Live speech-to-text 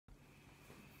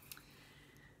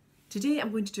Today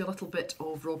I'm going to do a little bit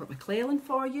of Robert McLellan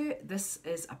for you. This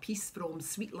is a piece from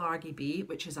Sweet Largie Bay,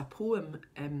 which is a poem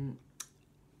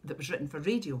that was written for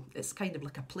radio. It's kind of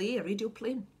like a play, a radio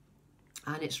play.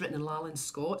 And it's written in Lowland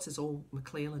Scots, as all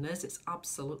McLellan is. It's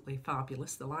absolutely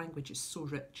fabulous. The language is so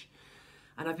rich.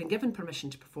 And I've been given permission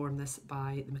to perform this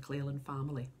by the McLellan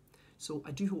family. So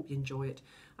I do hope you enjoy it.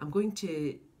 I'm going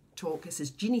to talk, this is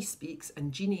Jeannie speaks,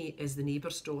 and Jeannie is the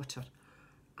neighbour's daughter.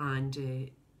 And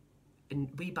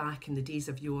way back in the days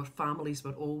of yore, families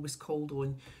were always called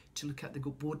on to look at the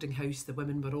boarding house. The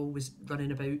women were always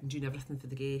running about and doing everything for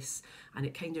the guests. And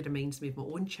it kind of reminds me of my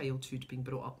own childhood being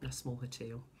brought up in a small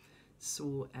hotel.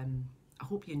 So I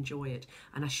hope you enjoy it.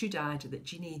 And I should add that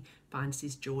Jeannie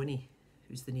fancies Johnny,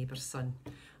 who's the neighbour's son.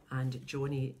 And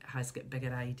Johnny has got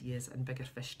bigger ideas and bigger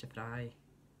fish to fry.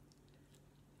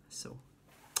 So,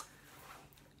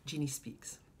 Jeannie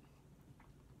speaks.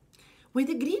 Wi'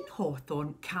 the green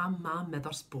hawthorn cam my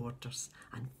mither's borders,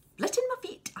 and flitting my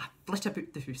feet I flit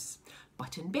about the hoose,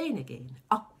 but in ben again,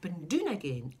 up and down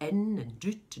again, in and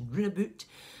out and round about,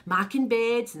 making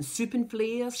beds and souping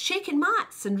flares, shaking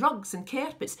mats and rugs and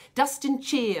carpets, dusting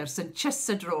chairs and chists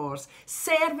of drawers,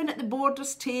 serving at the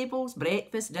borders' tables,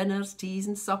 breakfast, dinners, teas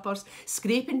and suppers,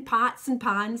 scraping pots and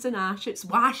pans and ashets,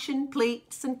 washing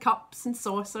plates and cups and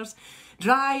saucers,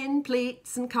 drying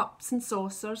plates and cups and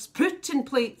saucers, putting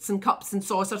plates and cups and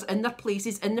saucers in their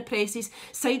places, in the presses,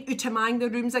 side out among the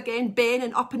rooms again,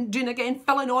 benning up and down again,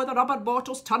 filling all the rubber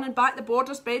bottles, turning back the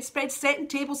borders, bedspread, setting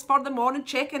tables for the morning,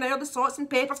 checking out the salts and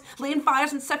peppers, laying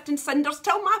fires and sifting cinders,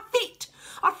 till my feet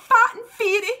are fat and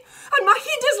fairy, and my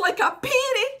head is like a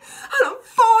peary, and I'm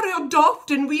forward oft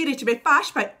and weary to be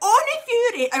fashed by ony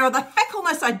fury or the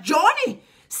fickleness of Johnny,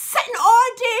 sitting all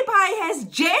day by his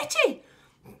jetty,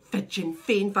 fidging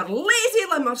fain for lazy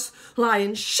limmers,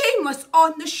 lying shameless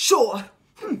on the shore.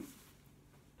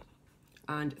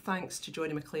 And thanks to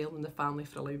Johnny McLellan and the family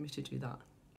for allowing me to do that.